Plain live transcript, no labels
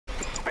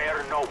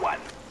Hold on.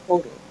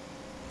 Hold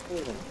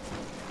on.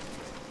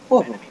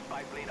 Hold on.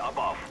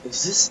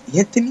 Is this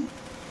Anthony?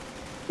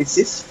 Is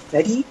this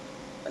Fetty?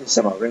 I just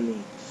said my real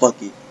name.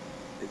 Fuck it.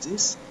 Is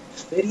this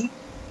Fetty?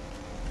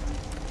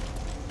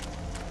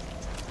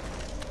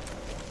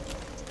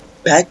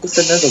 Back with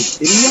another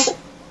video?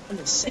 On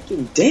the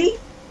second day?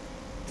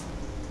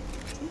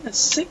 On the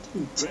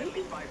second day?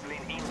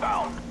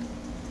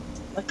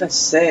 Like I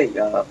said,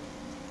 y'all.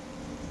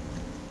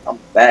 I'm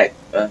back,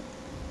 man.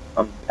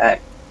 I'm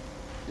back.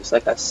 Just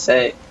like I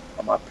said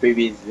on my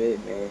previous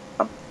vid, man.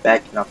 I'm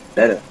back and I'm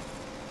better.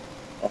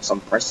 On some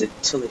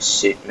versatility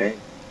shit, man.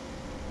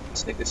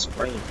 This nigga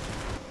spraying.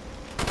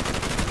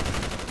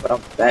 But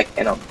I'm back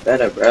and I'm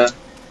better, bruh.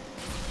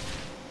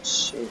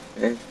 Shit,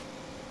 man.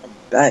 I'm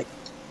back.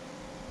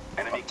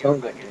 I'm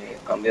telling you, man.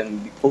 I'm gonna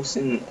be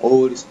posting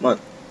all this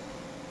month.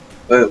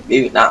 Well,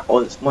 maybe not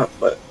all this month,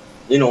 but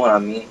you know what I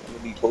mean. I'm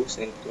gonna be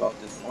posting throughout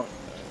this month.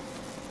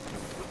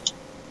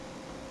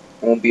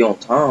 I won't be on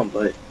time,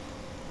 but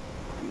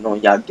you know,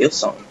 y'all get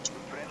something.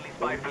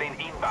 You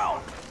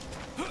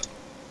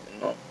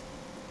know.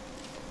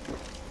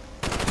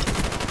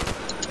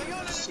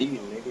 See you,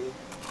 nigga.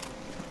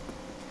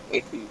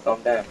 Wait till you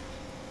come down.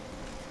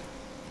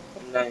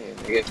 Come down here,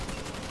 nigga.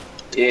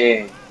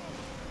 Yeah.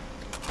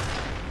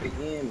 But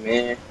yeah,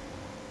 man.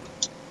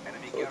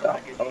 So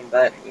I'm coming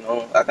back, you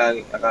know. I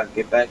gotta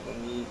get back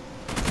on me.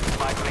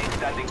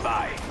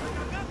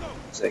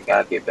 So I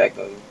gotta get back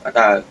on. I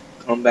gotta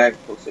come back,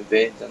 posting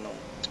vids. I know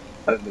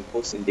I've been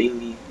posting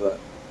daily, but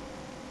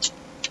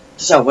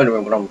just y'all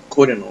wondering what I'm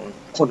recording on.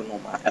 Recording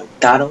on my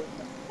Elgato.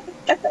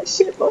 Got that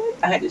shit, boy.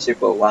 I had this shit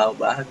for a while,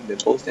 but I haven't been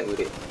posting with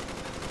it.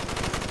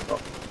 So,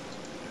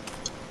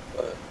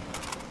 but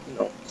you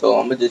know, so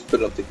I'm gonna just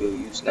put it up to good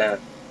use now.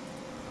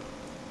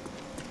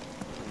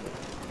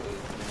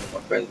 My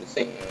friends were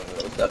saying,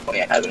 what's that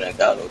point having a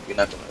Elgato if you're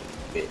not gonna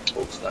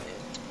post nothing,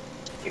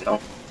 you know?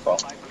 So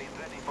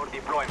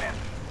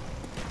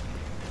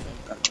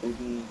got to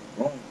be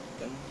wrong,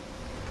 you know?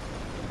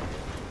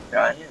 Here I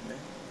am, man.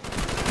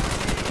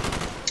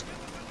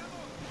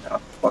 Nah,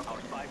 fuck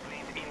man.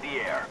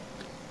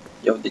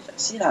 Yo, did y'all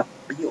see that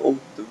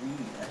BO3,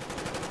 man?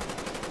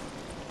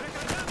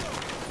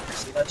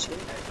 See that shit?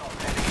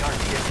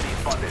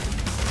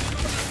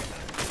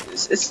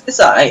 It's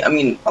alright. I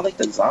mean, I like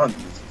the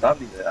zombies.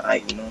 Zombies are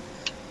alright, you know.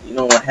 You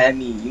know what had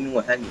me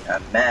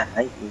at mad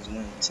hype was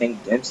when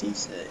Tank Dempsey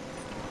said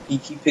he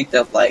picked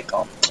up like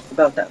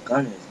about that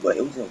gun is, but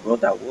it was in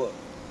World at War.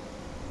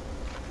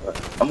 But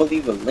I'm gonna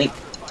leave a link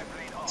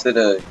to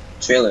the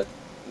trailer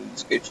in the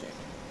description.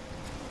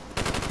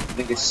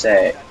 Nigga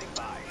said,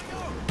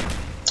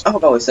 I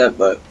forgot what it said,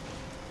 but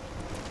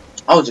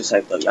I was just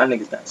hyped up. Y'all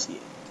niggas gotta see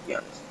it, to be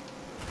honest.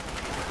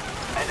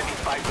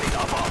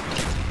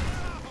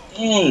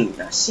 Dang,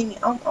 I see me.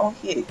 I'm out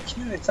here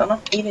killing it. I'm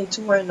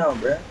 8-2 right now,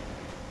 bruh.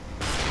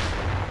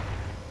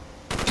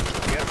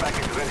 Care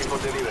package ready for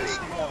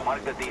delivery.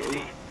 Mark the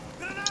DC.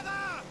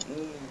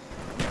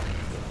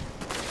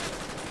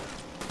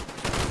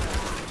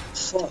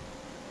 Fuck.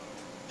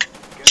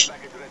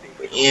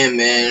 But yeah,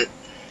 man.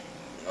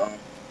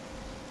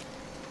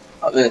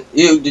 Did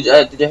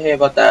you hear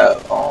about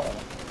that?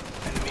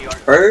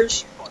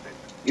 Purge?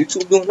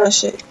 YouTube doing that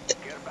shit.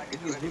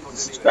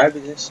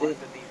 Subscribers and shit.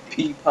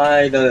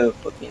 PewDiePie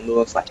fucking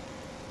lost like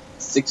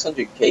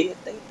 600K, I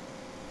think.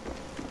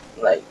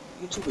 Like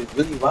YouTube is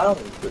really wild,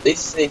 but he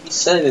said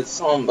it's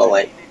something about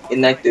like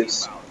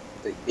inactives.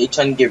 Like, they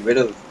trying to get rid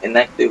of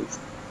inactive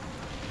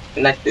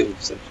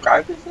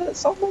subscribers or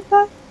something like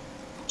that.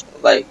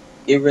 Like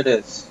get rid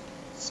of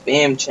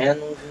spam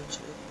channels and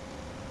shit.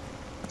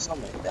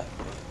 Something like that.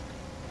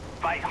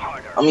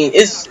 I mean,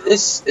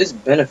 it's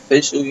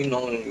beneficial, you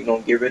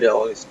know, get rid of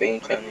all the spam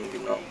channels, you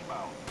know.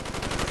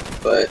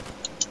 But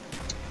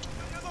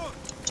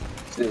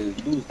to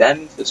lose that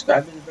many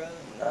subscribers, bro,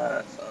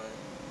 nah, son.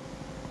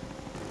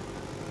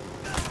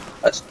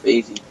 That's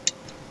crazy.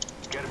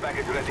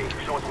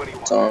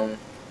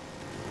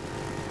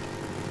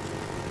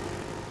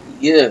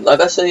 Yeah,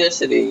 like I said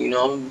yesterday, you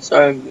know, I'm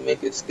starting to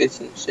make skits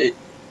and shit.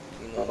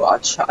 You know, I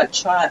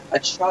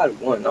tried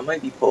one. I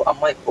might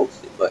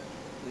post it, but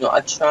you know,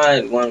 I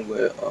tried one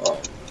where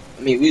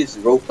I mean, we just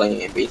role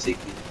playing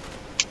basically,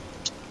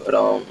 but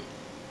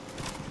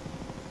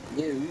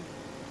yeah, we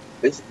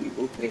basically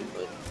role playing,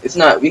 but it's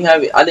not.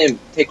 I didn't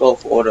take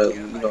off all the,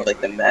 you know,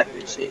 like the map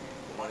and shit,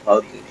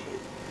 hubs and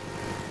shit.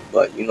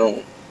 But you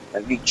know,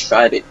 like we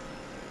tried it,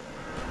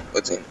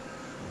 but it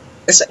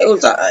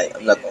was alright.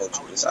 I'm not gonna hold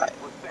you, it's alright.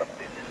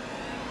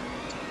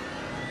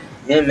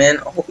 Yeah, man,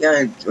 I hope y'all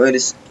enjoy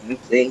this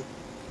gameplay,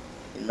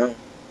 you know.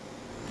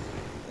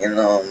 And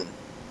I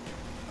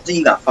think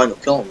he got final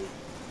kill on me.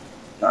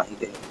 Nah, he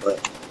didn't, but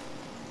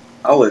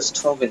I was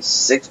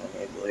 12-6 on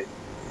here, boy.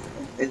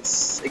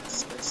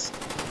 12-6. Let's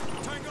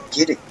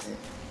get it, man.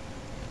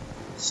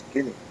 Let's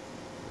get it.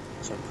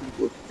 Some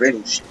people with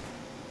Fredo shit.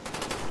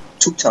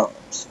 2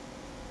 times.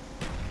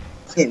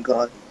 Playing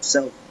God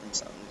himself.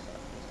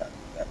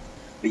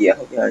 But yeah, I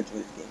hope y'all enjoy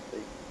this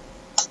gameplay.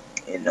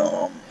 And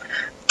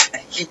I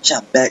hit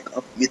y'all back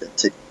up either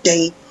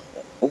today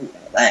or hold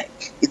that lag.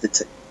 Either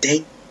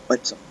today or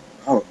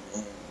tomorrow,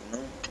 man. You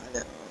know,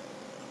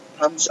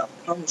 I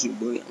promise you,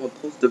 boy. I'm gonna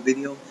post the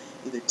video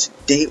either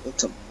today or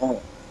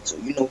tomorrow. So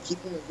you know,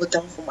 keep on the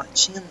lookout for my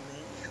channel,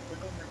 man.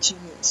 Look on my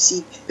channel and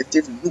see if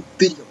there's a new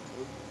video,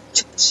 bro.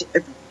 Check the shit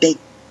every day.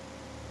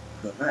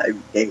 No, not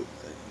every day,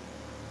 because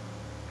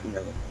you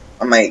know,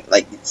 I might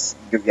like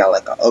give y'all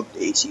like an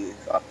update, see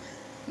if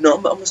no,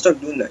 I'm gonna start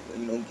doing that.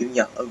 You know, giving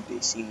y'all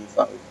updates, seeing if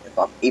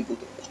I'm able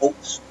to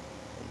post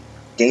on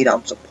the day that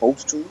I'm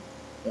supposed to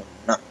or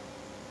not.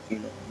 You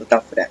know, look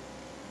out for that.